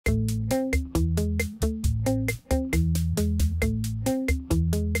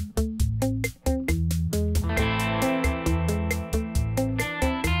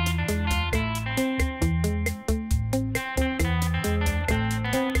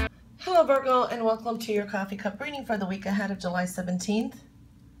Hello Virgo, and welcome to your coffee cup reading for the week ahead of July 17th.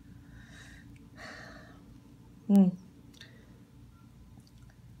 You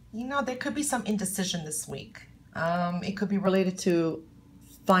know, there could be some indecision this week. It could be related to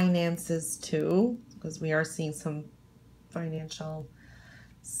finances too, because we are seeing some financial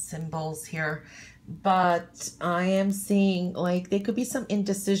symbols here. But I am seeing like there could be some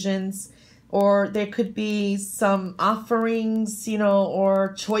indecisions, or there could be some offerings, you know,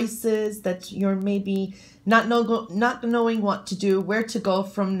 or choices that you're maybe not knowing what to do, where to go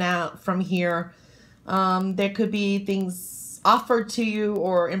from here. There could be things offered to you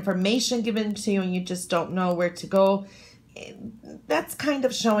or information given to you and you just don't know where to go. That's kind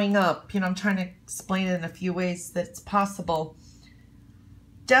of showing up. You know, I'm trying to explain it in a few ways that it's possible.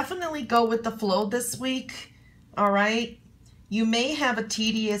 Definitely go with the flow this week. All right. You may have a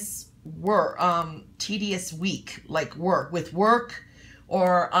tedious week, like work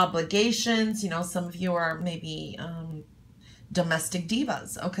or obligations. You know, some of you are maybe domestic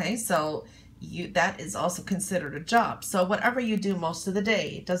divas. Okay, so that is also considered a job. So whatever you do most of the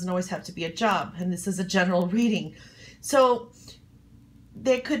day, it doesn't always have to be a job. And this is a general reading. So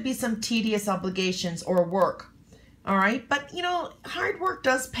there could be some tedious obligations or work. All right, but you know, hard work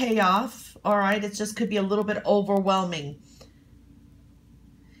does pay off. All right, it just could be a little bit overwhelming.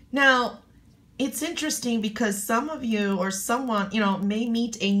 Now, it's interesting because some of you or someone, you know, may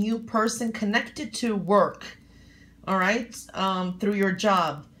meet a new person connected to work, all right, through your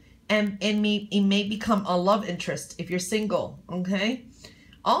job. And it may become a love interest if you're single, okay?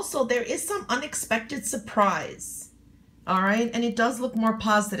 Also, there is some unexpected surprise, all right? And it does look more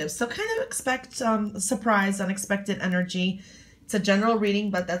positive. So kind of expect surprise, unexpected energy. It's a general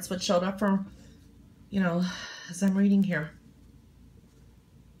reading, but that's what showed up for, you know, as I'm reading here.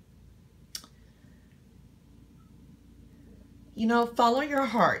 You know, follow your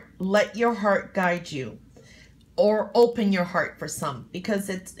heart. Let your heart guide you. Or open your heart for some. Because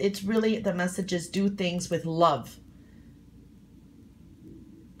it's really, the message is do things with love.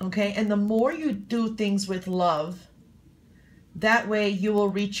 Okay? And the more you do things with love, that way you will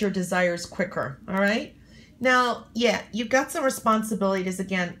reach your desires quicker. All right? Now, yeah, you've got some responsibilities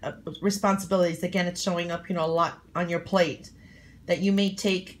again. It's showing up, you know, a lot on your plate. That you may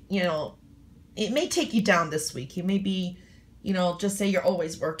take, you know, it may take you down this week. You may be, you know, just say you're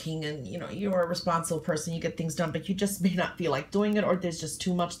always working and, you know, you're a responsible person, you get things done, but you just may not feel like doing it, or there's just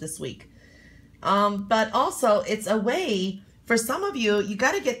too much this week. But also it's a way for some of you, you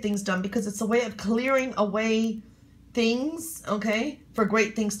got to get things done because it's a way of clearing away things, okay, for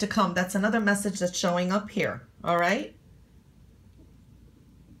great things to come. That's another message that's showing up here. All right.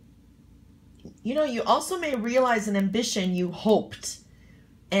 You know, you also may realize an ambition you hoped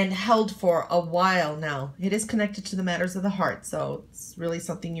and held for a while now. It is connected to the matters of the heart, so it's really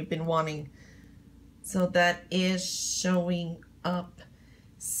something you've been wanting. So that is showing up.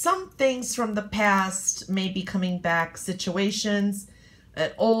 Some things from the past may be coming back. Situations,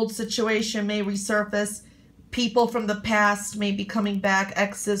 an old situation may resurface. People from the past may be coming back.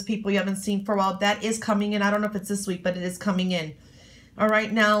 Exes, people you haven't seen for a while. That is coming in. I don't know if it's this week, but it is coming in. All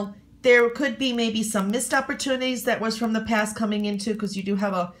right, now, there could be maybe some missed opportunities that was from the past coming into, because you do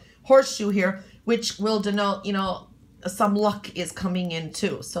have a horseshoe here, which will denote, you know, some luck is coming in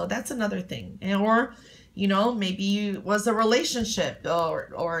too. So that's another thing. Or, you know, maybe it was a relationship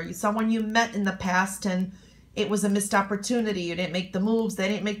or someone you met in the past and it was a missed opportunity. You didn't make the moves. They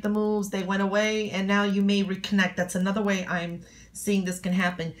didn't make the moves. They went away and now you may reconnect. That's another way I'm seeing this can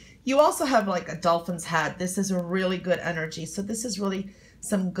happen. You also have like a dolphin's head. This is a really good energy. So this is really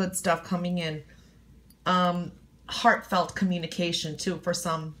some good stuff coming in. Heartfelt communication too for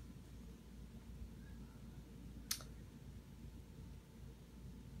some.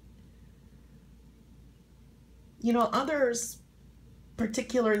 You know, others,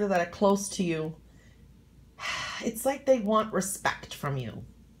 particularly that are close to you, it's like they want respect from you.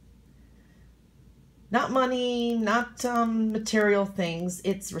 Not money, not material things.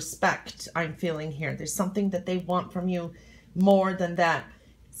 It's respect I'm feeling here. There's something that they want from you more than that.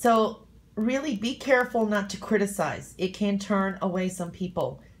 So really be careful not to criticize. It can turn away some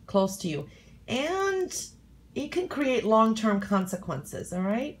people close to you. And it can create long-term consequences, all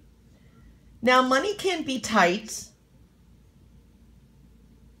right? Now, money can be tight.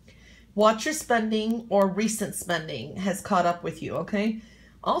 Watch your spending, or recent spending has caught up with you, okay?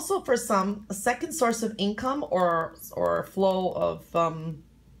 Also, for some, a second source of income or flow of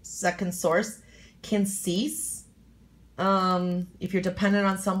second source can cease. If you're dependent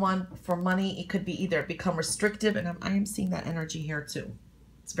on someone for money, it could be either become restrictive, and I am seeing that energy here too.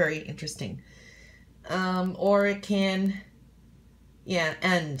 It's very interesting. Or it can, yeah,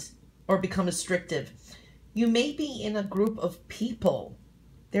 end. or become restrictive. You may be in a group of people.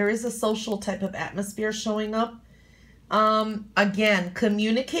 There is a social type of atmosphere showing up. Again,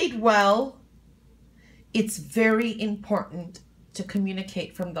 communicate well. It's very important to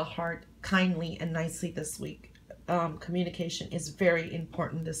communicate from the heart kindly and nicely this week. Communication is very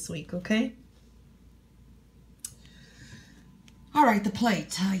important this week, okay? All right, the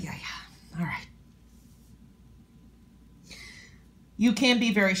plate. Yeah. All right. You can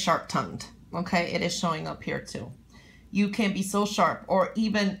be very sharp-tongued, okay? It is showing up here too. You can be so sharp or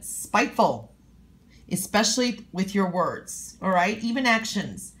even spiteful, especially with your words, all right? Even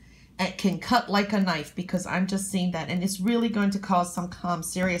actions. It can cut like a knife, because I'm just seeing that, and it's really going to cause some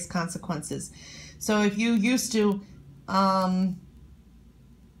serious consequences. So if you used to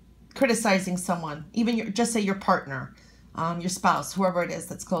criticizing someone, even just say your partner, your spouse, whoever it is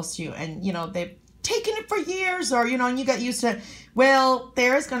that's close to you, and you know they've taken it for years, or you know, and you got used to it, well,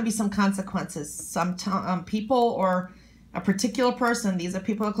 there is going to be some consequences. Some people or a particular person, these are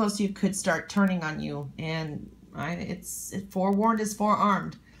people who are close to you, could start turning on you, and it's forewarned is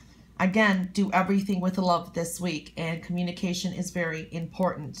forearmed. Again, do everything with love this week, and communication is very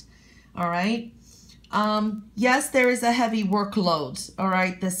important. All right. Yes, there is a heavy workload. All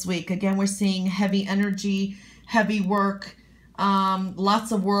right, this week. Again, we're seeing heavy energy, heavy work,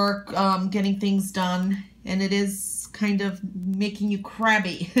 lots of work, getting things done, and it is kind of making you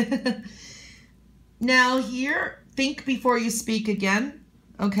crabby. Now here, think before you speak again,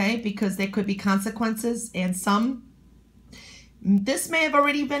 okay, because there could be consequences, and this may have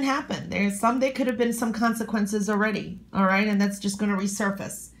already been happened. There could have been some consequences already, all right, and that's just going to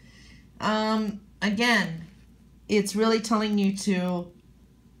resurface. Again, it's really telling you to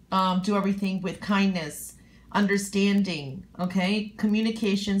do everything with kindness, understanding, okay?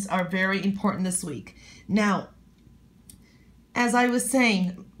 Communications are very important this week. Now, as I was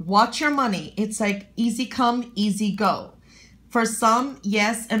saying, watch your money. It's like easy come, easy go. For some,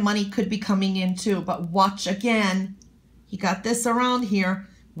 yes, and money could be coming in too, but watch again. You got this around here,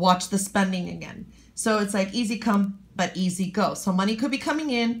 watch the spending again. So it's like easy come, but easy go. So money could be coming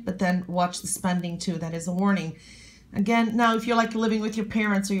in, but then watch the spending too. That is a warning. Again, now if you're like living with your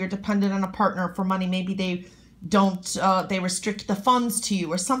parents, or you're dependent on a partner for money, maybe they don't, they restrict the funds to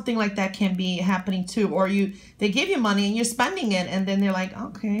you, or something like that can be happening too. Or they give you money and you're spending it, and then they're like,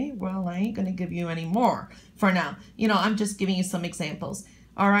 okay, well, I ain't gonna give you any more for now. You know, I'm just giving you some examples.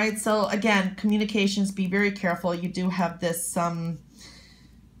 All right, so again, communications, be very careful. You do have this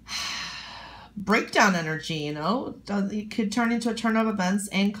breakdown energy, you know. It could turn into a turn of events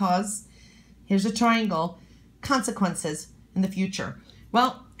and cause, here's a triangle, consequences in the future.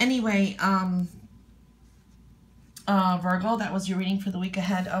 Well, anyway, Virgo, that was your reading for the week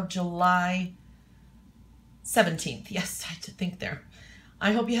ahead of July 17th. Yes, I had to think there.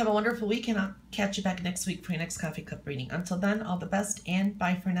 I hope you have a wonderful week, and I'll catch you back next week for your next coffee cup reading. Until then, all the best, and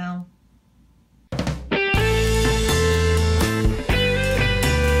bye for now.